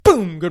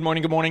Good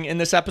morning, good morning. In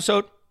this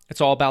episode,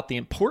 it's all about the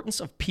importance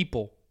of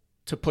people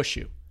to push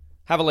you.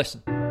 Have a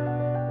listen.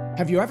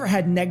 Have you ever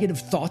had negative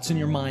thoughts in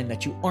your mind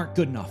that you aren't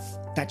good enough,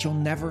 that you'll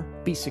never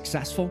be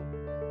successful?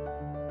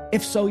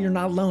 If so, you're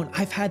not alone.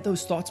 I've had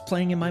those thoughts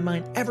playing in my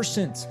mind ever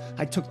since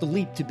I took the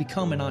leap to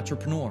become an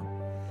entrepreneur.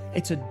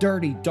 It's a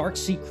dirty, dark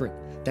secret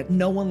that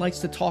no one likes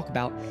to talk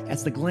about,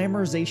 as the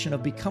glamorization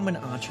of becoming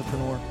an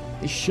entrepreneur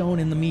is shown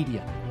in the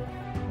media.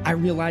 I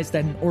realized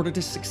that in order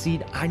to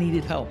succeed, I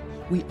needed help.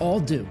 We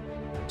all do.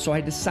 So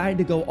I decided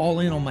to go all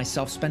in on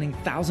myself, spending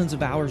thousands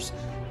of hours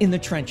in the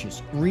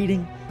trenches,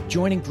 reading,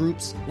 joining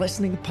groups,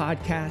 listening to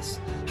podcasts,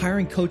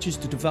 hiring coaches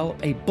to develop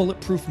a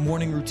bulletproof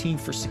morning routine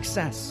for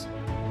success.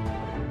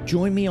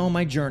 Join me on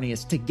my journey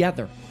as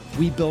together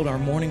we build our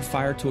morning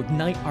fire to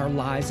ignite our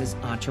lives as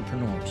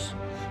entrepreneurs.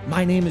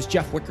 My name is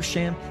Jeff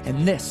Wickersham,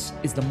 and this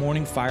is the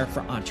Morning Fire for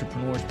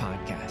Entrepreneurs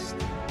podcast.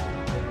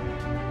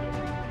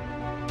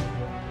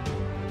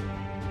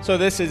 So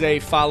this is a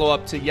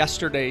follow-up to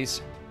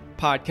yesterday's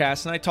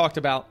podcast, and I talked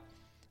about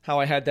how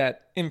I had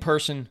that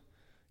in-person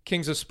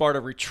Kings of Sparta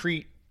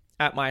retreat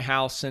at my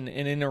house and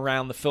in and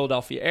around the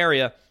Philadelphia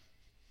area.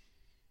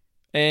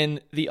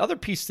 And the other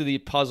piece to the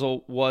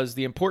puzzle was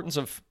the importance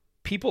of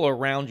people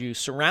around you,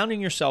 surrounding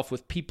yourself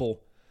with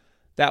people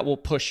that will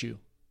push you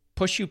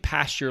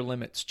past your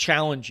limits,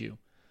 challenge you.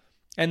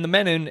 And the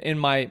men in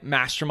my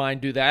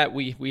mastermind do that.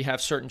 We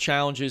have certain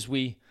challenges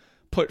we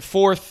put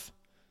forth.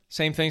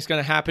 Same thing's going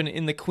to happen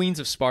in the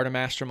Queens of Sparta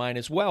mastermind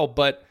as well.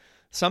 But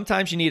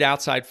sometimes you need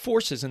outside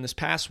forces. And this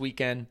past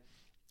weekend,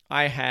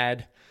 I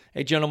had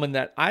a gentleman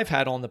that I've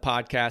had on the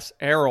podcast,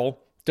 Errol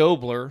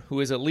Dobler,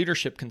 who is a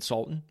leadership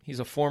consultant. He's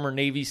a former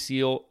Navy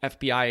SEAL,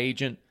 FBI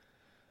agent,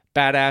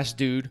 badass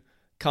dude,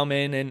 come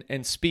in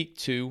and speak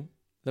to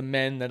the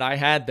men that I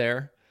had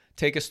there,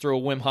 take us through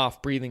a Wim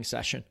Hof breathing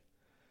session.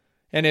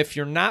 And if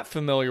you're not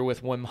familiar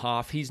with Wim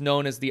Hof, he's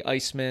known as the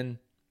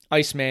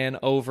Iceman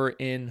over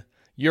in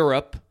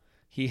Europe.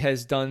 He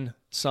has done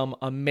some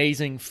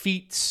amazing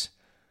feats.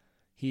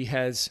 He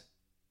has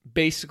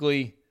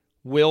basically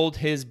willed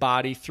his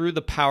body through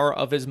the power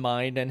of his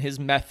mind and his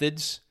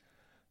methods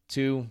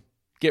to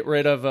get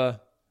rid of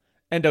a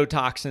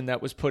endotoxin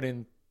that was put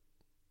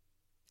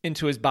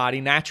into his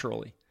body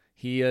naturally.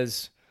 He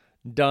has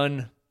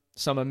done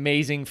some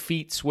amazing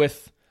feats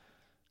with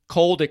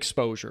cold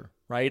exposure,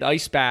 right?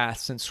 Ice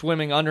baths and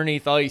swimming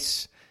underneath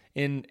ice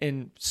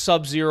in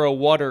sub-zero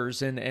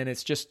waters, and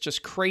it's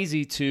just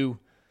crazy to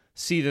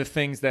see the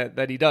things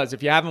that he does.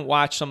 If you haven't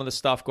watched some of the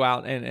stuff, go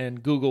out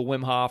and Google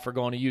Wim Hof or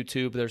go on to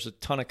YouTube. There's a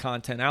ton of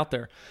content out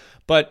there.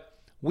 But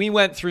we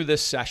went through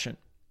this session,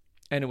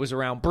 and it was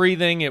around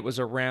breathing. It was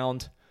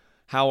around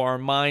how our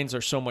minds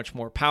are so much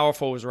more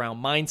powerful. It was around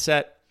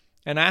mindset.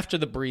 And after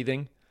the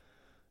breathing,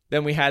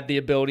 then we had the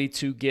ability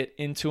to get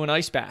into an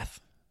ice bath,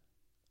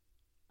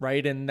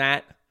 right? And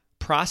that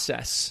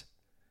process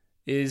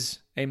is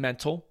a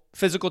mental,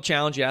 physical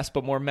challenge, yes,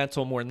 but more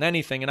mental more than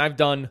anything. And I've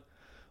done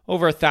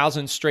over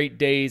 1,000 straight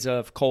days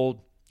of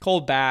cold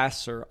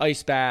baths or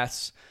ice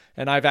baths.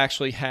 And I've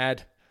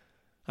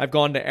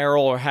gone to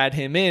Errol or had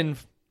him in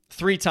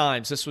 3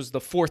 times. This was the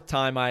 4th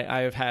time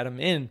I have had him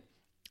in.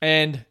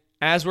 And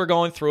as we're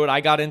going through it, I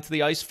got into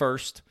the ice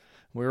first.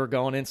 We were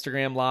going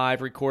Instagram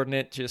Live, recording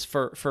it just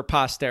for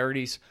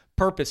posterity's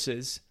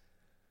purposes.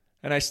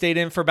 And I stayed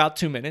in for about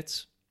 2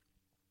 minutes.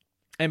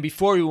 And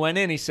before we went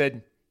in, he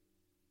said,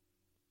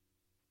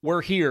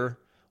 "We're here.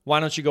 Why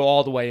don't you go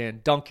all the way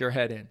in? Dunk your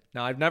head in."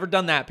 Now, I've never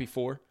done that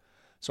before.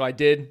 So I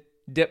did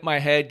dip my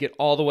head, get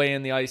all the way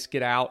in the ice,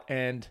 get out,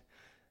 and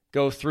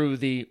go through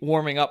the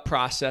warming up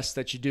process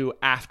that you do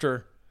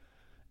after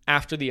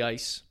the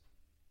ice.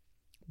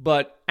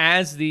 But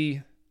as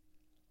the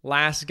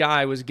last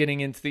guy was getting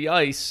into the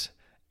ice,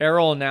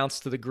 Errol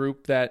announced to the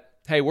group that,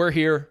 "Hey, we're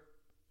here.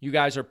 You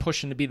guys are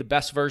pushing to be the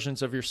best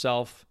versions of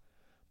yourself,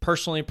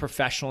 personally and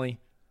professionally,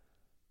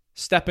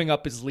 stepping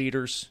up as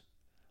leaders.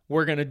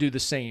 We're going to do the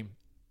same.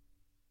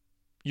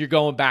 You're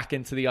going back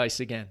into the ice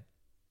again."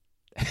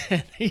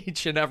 And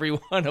each and every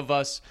one of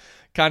us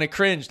kind of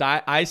cringed.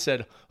 I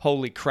said,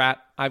 "Holy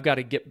crap, I've got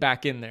to get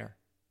back in there,"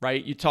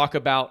 right? You talk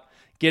about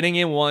getting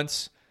in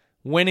once,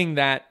 winning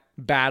that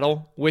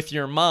battle with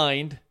your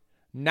mind.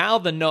 Now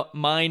the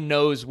mind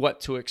knows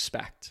what to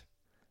expect.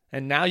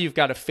 And now you've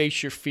got to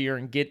face your fear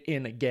and get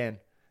in again.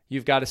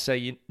 You've got to say,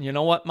 you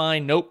know what,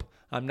 mind? Nope,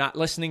 I'm not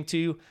listening to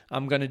you.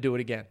 I'm going to do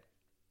it again.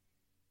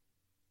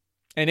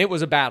 And it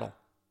was a battle.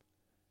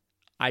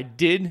 I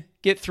did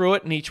get through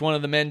it, and each one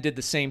of the men did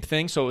the same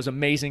thing, so it was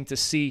amazing to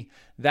see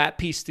that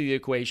piece to the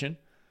equation.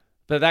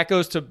 But that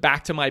goes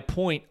back to my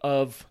point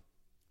of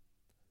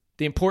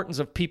the importance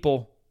of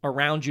people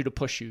around you to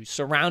push you,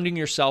 surrounding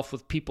yourself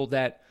with people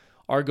that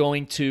are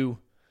going to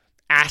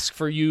ask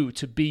for you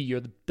to be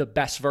the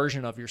best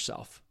version of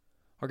yourself,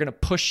 are going to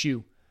push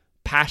you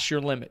past your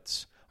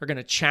limits, are going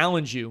to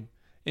challenge you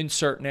in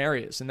certain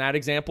areas. And that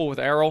example with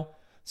Errol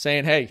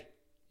saying, "Hey,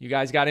 you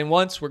guys got in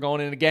once, we're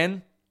going in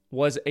again,"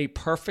 was a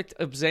perfect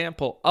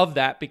example of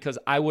that, because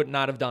I would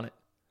not have done it.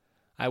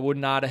 I would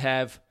not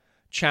have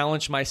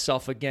challenged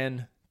myself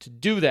again to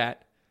do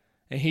that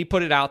And he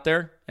put it out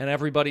there, and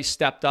everybody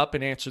stepped up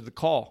and answered the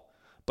call.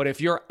 But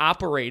if you're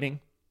operating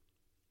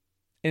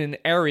in an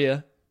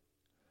area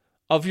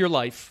of your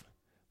life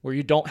where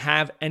you don't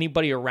have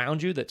anybody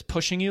around you that's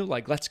pushing you,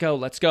 like, let's go,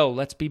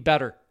 let's be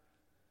better,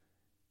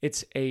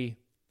 it's a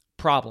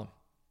problem.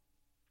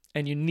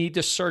 And you need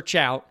to search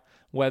out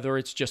whether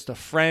it's just a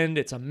friend,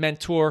 it's a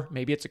mentor,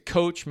 maybe it's a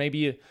coach,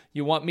 maybe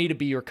you want me to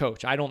be your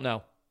coach. I don't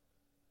know.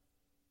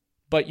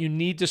 But you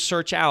need to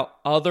search out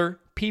other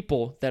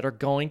people that are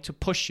going to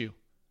push you,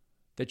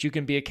 that you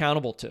can be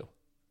accountable to.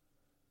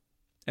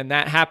 And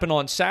that happened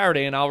on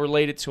Saturday, and I'll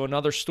relate it to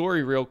another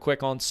story real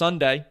quick. On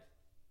Sunday,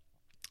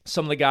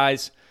 some of the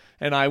guys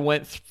and I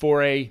went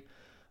for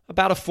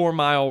about a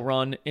 4-mile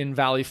run in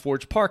Valley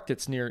Forge Park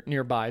that's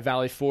nearby.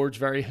 Valley Forge,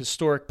 very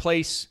historic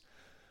place.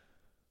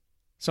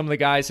 Some of the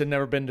guys had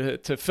never been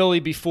to Philly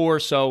before,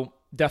 so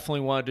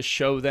definitely wanted to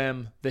show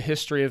them the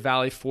history of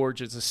Valley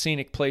Forge. It's a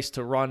scenic place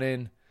to run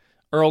in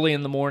early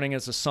in the morning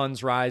as the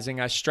sun's rising.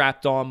 I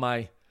strapped on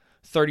my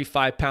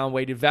 35-pound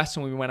weighted vest,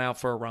 and we went out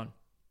for a run.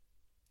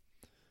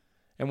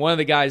 And one of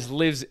the guys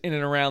lives in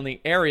and around the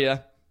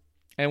area,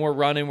 and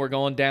we're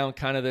going down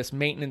kind of this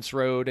maintenance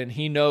road, and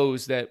he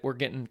knows that we're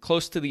getting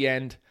close to the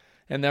end,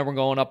 and then we're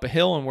going up a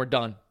hill, and we're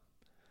done.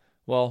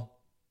 Well,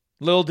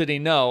 little did he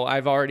know,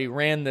 I've already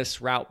ran this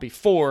route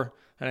before,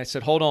 and I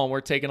said, hold on,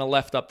 we're taking a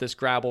left up this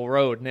gravel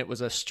road, and it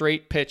was a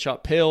straight pitch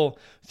uphill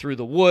through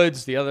the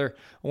woods.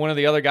 One of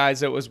the other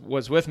guys that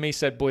was with me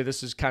said, boy,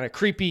 this is kind of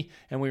creepy,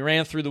 and we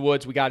ran through the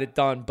woods, we got it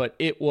done, but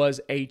it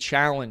was a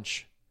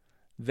challenge.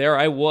 There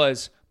I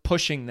was,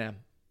 pushing them.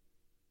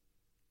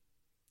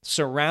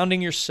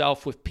 Surrounding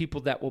yourself with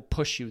people that will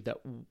push you, that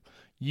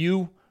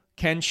you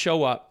can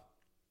show up,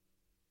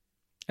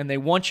 and they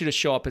want you to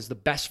show up as the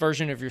best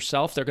version of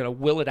yourself. They're going to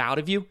will it out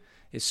of you,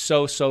 is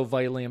so, so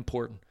vitally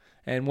important.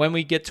 And when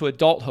we get to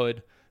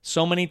adulthood,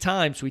 so many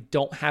times we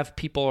don't have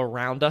people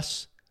around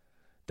us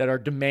that are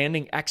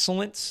demanding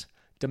excellence,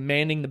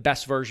 demanding the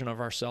best version of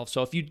ourselves.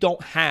 So if you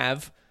don't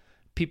have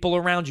people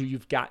around you,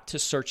 you've got to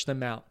search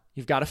them out.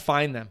 You've got to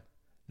find them.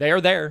 They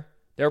are there.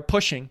 They're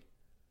pushing.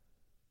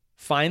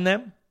 Find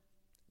them.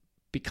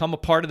 Become a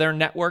part of their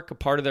network, a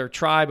part of their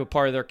tribe, a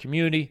part of their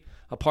community,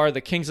 a part of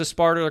the Kings of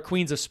Sparta or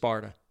Queens of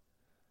Sparta.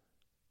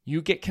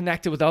 You get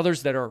connected with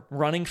others that are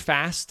running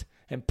fast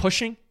and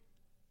pushing,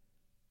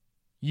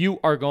 you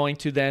are going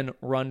to then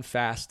run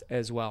fast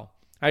as well.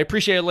 I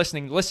appreciate you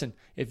listening. Listen,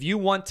 if you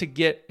want to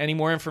get any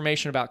more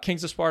information about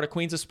Kings of Sparta,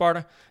 Queens of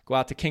Sparta, go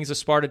out to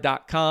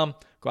kingsofsparta.com.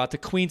 Go out to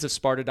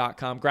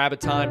queensofsparta.com. Grab a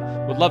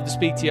time. Would love to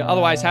speak to you.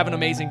 Otherwise, have an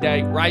amazing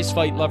day. Rise,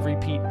 fight, love,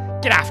 repeat.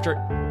 Get after it,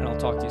 and I'll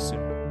talk to you soon.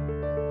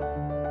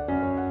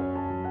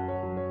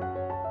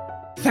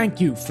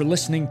 Thank you for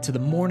listening to the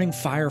Morning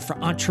Fire for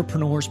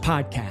Entrepreneurs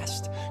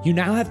podcast. You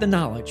now have the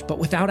knowledge, but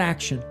without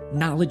action,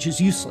 knowledge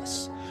is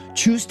useless.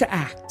 Choose to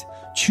act.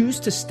 Choose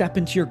to step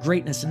into your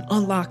greatness and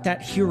unlock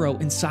that hero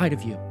inside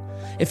of you.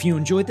 If you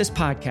enjoyed this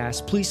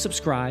podcast, please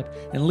subscribe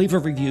and leave a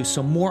review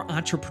so more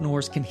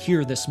entrepreneurs can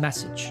hear this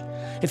message.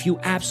 If you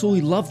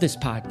absolutely love this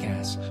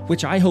podcast,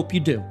 which I hope you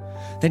do,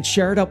 then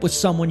share it up with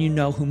someone you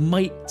know who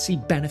might see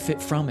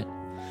benefit from it.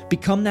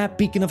 Become that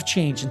beacon of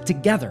change, and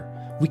together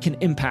we can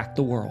impact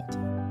the world.